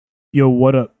Yo,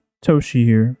 what up? Toshi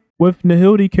here. With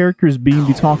Nihility characters being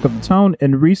the talk of the town,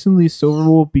 and recently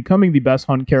Silverwolf becoming the best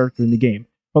hunt character in the game.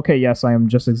 Okay, yes, I am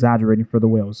just exaggerating for the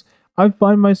whales. I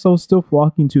find myself still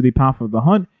flocking to the path of the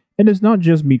hunt, and it's not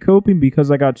just me coping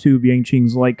because I got 2 of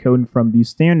Yangqing's light code from the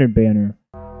standard banner.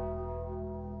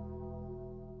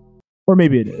 Or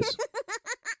maybe it is.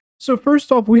 So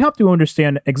first off, we have to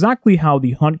understand exactly how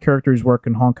the hunt characters work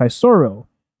in Honkai Star Rail.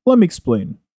 Let me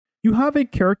explain. You have a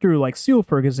character like Seal,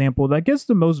 for example, that gets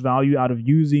the most value out of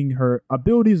using her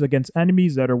abilities against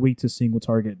enemies that are weak to single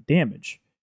target damage.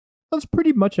 That's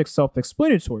pretty much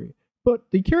self-explanatory, but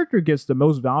the character gets the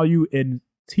most value in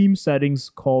team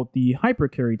settings called the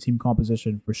hypercarry team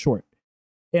composition for short.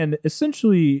 And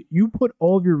essentially, you put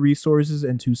all of your resources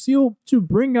into Seal to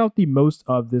bring out the most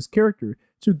of this character,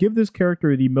 to give this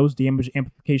character the most damage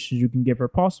amplifications you can give her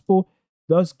possible,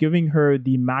 thus giving her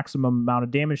the maximum amount of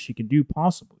damage she can do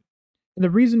possibly. And the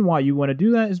reason why you want to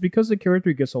do that is because the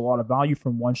character gets a lot of value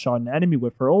from one-shot an enemy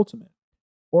with her ultimate,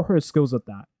 or her skills at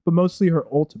that, but mostly her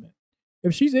ultimate.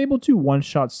 If she's able to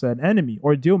one-shot said enemy,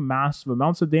 or deal massive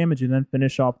amounts of damage and then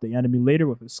finish off the enemy later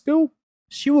with a skill,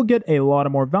 she will get a lot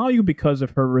of more value because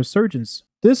of her resurgence.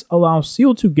 This allows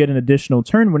Seal to get an additional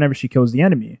turn whenever she kills the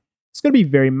enemy. It's going to be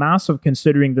very massive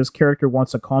considering this character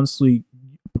wants to constantly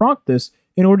proc this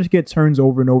in order to get turns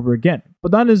over and over again.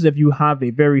 But that is if you have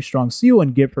a very strong Seal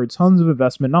and give her tons of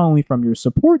investment not only from your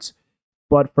supports,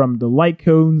 but from the light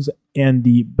cones and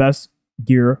the best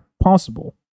gear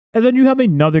possible. And then you have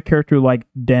another character like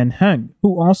Dan Heng,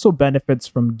 who also benefits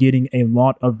from getting a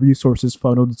lot of resources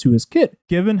funneled to his kit.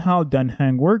 Given how Dan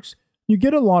Heng works, you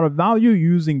get a lot of value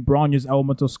using Bronya's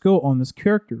elemental skill on this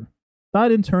character.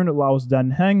 That in turn allows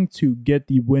Dan Heng to get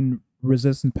the wind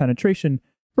resistance penetration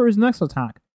for his next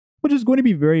attack, which is going to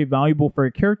be very valuable for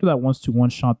a character that wants to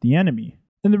one-shot the enemy.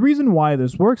 And the reason why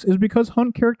this works is because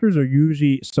hunt characters are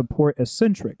usually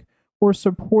support-eccentric, or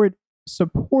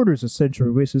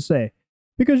supporters-eccentric, ways to say,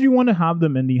 because you want to have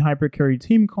them in the hypercarry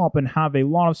team comp and have a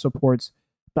lot of supports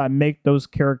that make those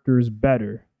characters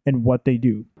better in what they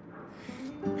do.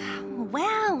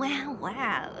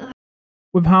 Wow.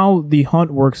 With how the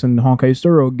hunt works in Honkai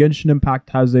Star Rail, Genshin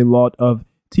Impact has a lot of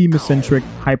team-eccentric,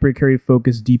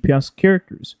 hypercarry-focused DPS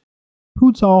characters.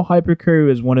 Hu Tao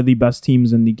Hypercarry is one of the best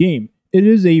teams in the game. It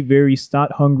is a very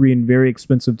stat-hungry and very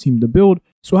expensive team to build,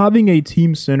 so having a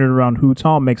team centered around Hu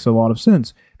Tao makes a lot of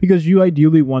sense, because you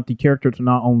ideally want the character to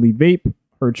not only vape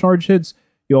her charge hits,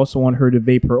 you also want her to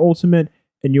vape her ultimate,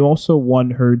 and you also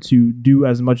want her to do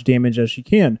as much damage as she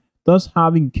can, thus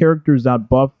having characters that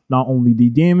buff not only the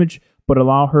damage, but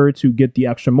allow her to get the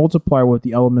extra multiplier with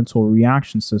the elemental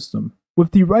reaction system.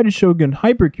 With the Raiden Shogun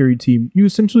Hypercarry team, you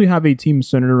essentially have a team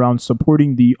centered around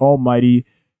supporting the almighty,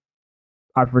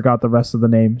 I forgot the rest of the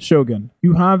name, Shogun.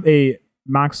 You have a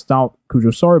maxed out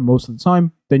Kujosari most of the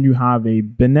time, then you have a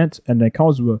Bennett and a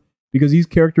Kazuha, because these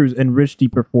characters enrich the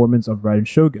performance of Raiden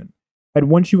Shogun. And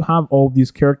once you have all of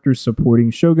these characters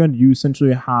supporting Shogun, you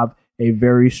essentially have a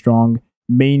very strong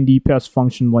main DPS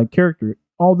function-like character,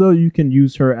 although you can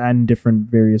use her in different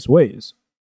various ways.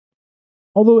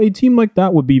 Although a team like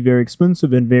that would be very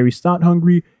expensive and very stat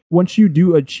hungry, once you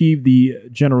do achieve the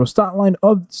general stat line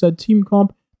of said team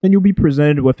comp, then you'll be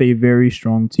presented with a very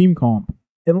strong team comp.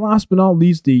 And last but not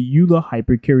least, the Eula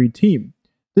Hypercarry team.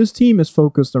 This team is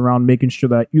focused around making sure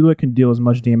that Eula can deal as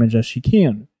much damage as she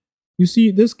can. You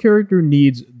see, this character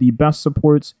needs the best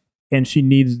supports and she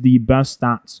needs the best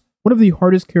stats. One of the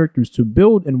hardest characters to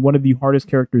build and one of the hardest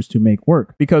characters to make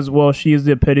work. Because, well, she is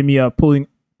the epitome of putting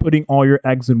all your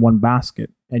eggs in one basket,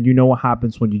 and you know what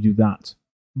happens when you do that.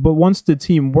 But once the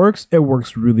team works, it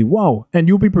works really well, and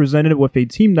you'll be presented with a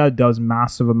team that does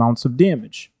massive amounts of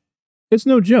damage. It's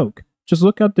no joke. Just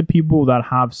look at the people that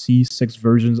have C6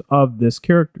 versions of this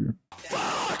character.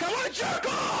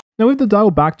 Now we have to dial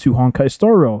back to Honkai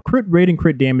Star Rail. Crit rate and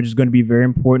crit damage is going to be very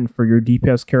important for your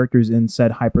DPS characters in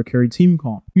said hypercarry team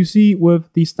comp. You see,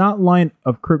 with the stat line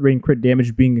of crit rate and crit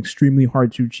damage being extremely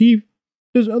hard to achieve,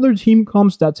 there's other team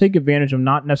comps that take advantage of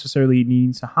not necessarily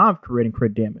needing to have crit and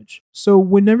crit damage. So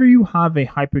whenever you have a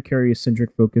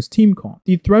hypercarry-centric focused team comp,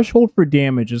 the threshold for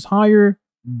damage is higher,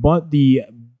 but the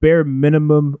bare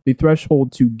minimum, the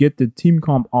threshold to get the team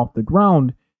comp off the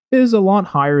ground is a lot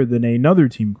higher than another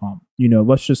team comp. You know,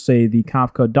 let's just say the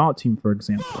Kafka Dot team, for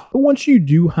example. But once you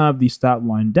do have the stat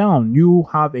line down,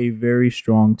 you'll have a very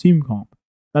strong team comp.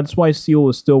 That's why Seal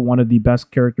is still one of the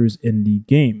best characters in the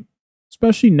game,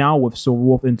 especially now with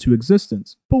Silverwolf into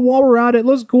existence. But while we're at it,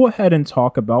 let's go ahead and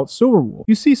talk about Silverwolf.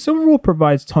 You see, Silverwolf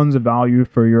provides tons of value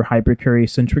for your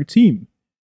hypercarry-centric team.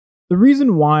 The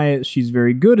reason why she's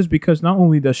very good is because not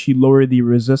only does she lower the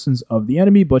resistance of the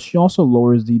enemy, but she also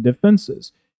lowers the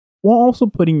defenses. while also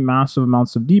putting massive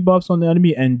amounts of debuffs on the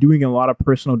enemy and doing a lot of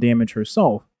personal damage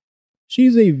herself.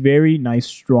 She's a very nice,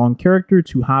 strong character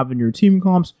to have in your team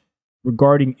comps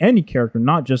regarding any character,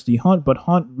 not just the Hunt, but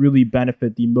Hunt really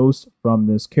benefit the most from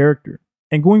this character.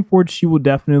 And going forward, she will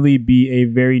definitely be a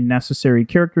very necessary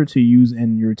character to use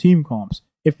in your team comps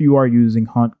if you are using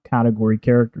Hunt category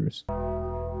characters.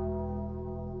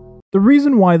 The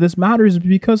reason why this matters is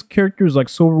because characters like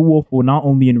Silverwolf will not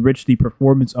only enrich the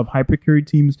performance of hypercarry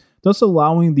teams, thus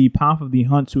allowing the path of the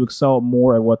Hunt to excel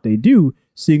more at what they do,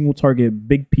 seeing will target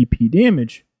big PP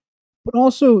damage, but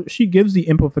also she gives the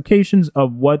implications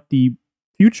of what the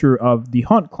future of the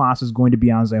Hunt class is going to be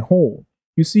as a whole.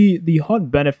 You see, the Hunt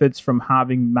benefits from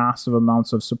having massive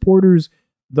amounts of supporters,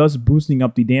 thus boosting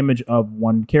up the damage of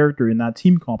one character in that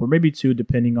team comp, or maybe two,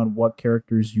 depending on what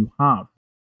characters you have.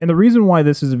 And the reason why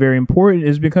this is very important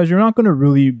is because you're not going to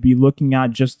really be looking at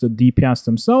just the DPS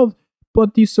themselves,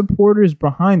 but the supporters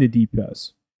behind the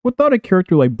DPS. Without a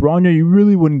character like Bronya, you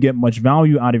really wouldn't get much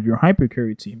value out of your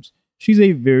hypercarry teams. She's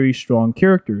a very strong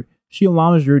character. She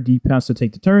allows your DPS to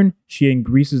take the turn, she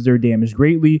increases their damage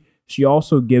greatly, she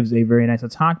also gives a very nice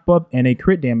attack buff and a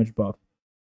crit damage buff,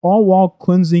 all while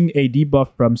cleansing a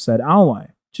debuff from said ally.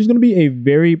 She's going to be a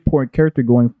very important character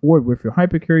going forward with your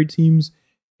hypercarry teams,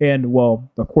 and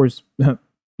well, of course,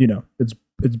 you know, it's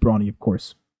Brawny, of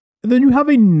course. And then you have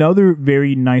another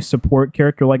very nice support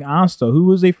character like Asta,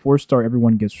 who is a 4-star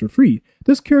everyone gets for free.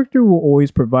 This character will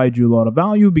always provide you a lot of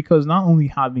value because not only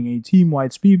having a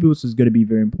team-wide speed boost is going to be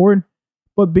very important,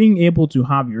 but being able to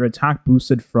have your attack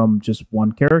boosted from just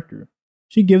one character.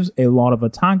 She gives a lot of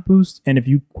attack boost, and if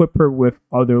you equip her with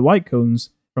other light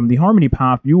cones from the Harmony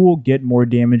path, you will get more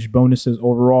damage bonuses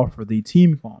overall for the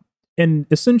team comp. And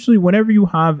essentially, whenever you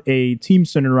have a team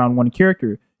centered around one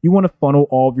character, you want to funnel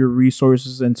all of your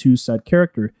resources into said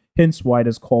character, hence why it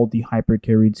is called the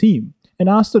hypercarry team. And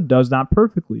Asta does that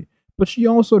perfectly, but she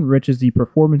also enriches the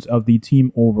performance of the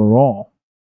team overall.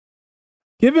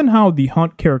 Given how the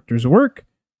Hunt characters work,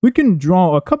 we can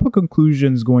draw a couple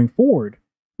conclusions going forward.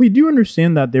 We do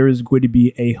understand that there is going to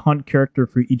be a Hunt character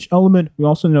for each element. We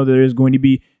also know there is going to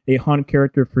be a Hunt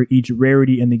character for each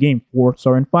rarity in the game,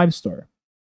 4-star and 5-star.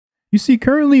 You see,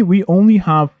 currently we only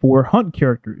have 4 Hunt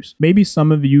characters. Maybe some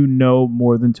of you know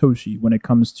more than Toshi when it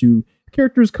comes to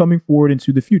characters coming forward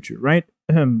into the future, right?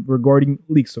 Regarding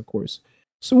leaks, of course.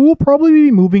 So we'll probably be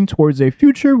moving towards a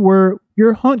future where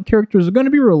your Hunt characters are going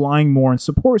to be relying more on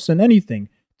supports than anything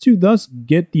to thus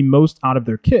get the most out of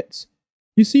their kits.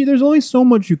 You see, there's only so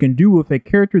much you can do with a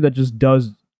character that just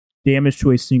does damage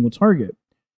to a single target.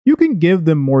 You can give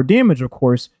them more damage, of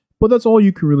course, but that's all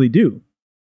you can really do.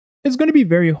 It's going to be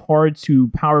very hard to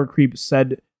power creep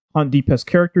said Hunt DPS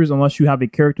characters unless you have a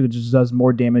character that just does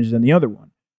more damage than the other one.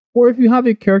 Or if you have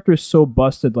a character so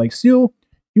busted like Seal,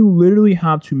 you literally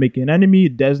have to make an enemy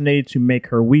designated to make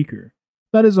her weaker.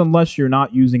 That is unless you're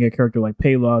not using a character like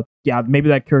Pela. Yeah, maybe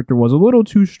that character was a little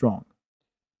too strong.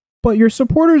 But your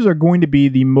supporters are going to be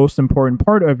the most important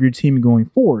part of your team going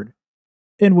forward.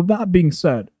 And with that being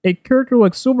said, a character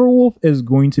like Silverwolf is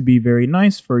going to be very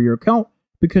nice for your account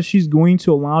because she's going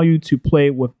to allow you to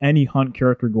play with any Hunt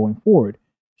character going forward.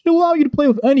 She'll allow you to play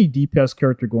with any DPS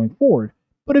character going forward.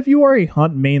 But if you are a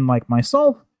Hunt main like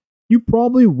myself, you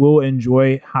probably will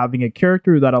enjoy having a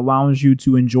character that allows you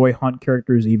to enjoy Hunt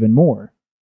characters even more.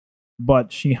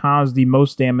 But she has the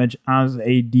most damage as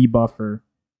a debuffer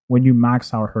when you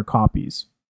max out her copies.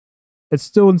 It's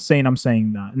still insane I'm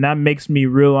saying that, and that makes me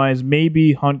realize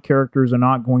maybe Hunt characters are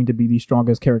not going to be the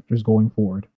strongest characters going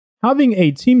forward. Having a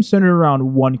team centered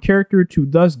around one character to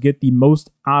thus get the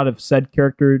most out of said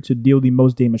character to deal the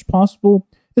most damage possible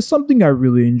is something I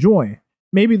really enjoy.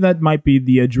 Maybe that might be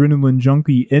the adrenaline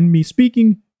junkie in me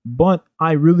speaking, but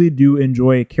I really do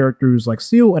enjoy characters like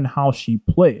Seal and how she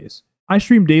plays. I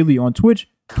stream daily on Twitch,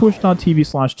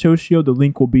 twitch.tv/Toshio. The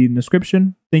link will be in the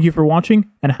description. Thank you for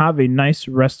watching and have a nice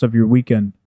rest of your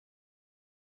weekend.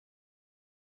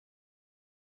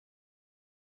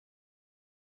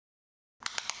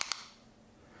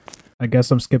 I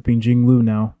guess I'm skipping Jinglu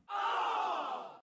now.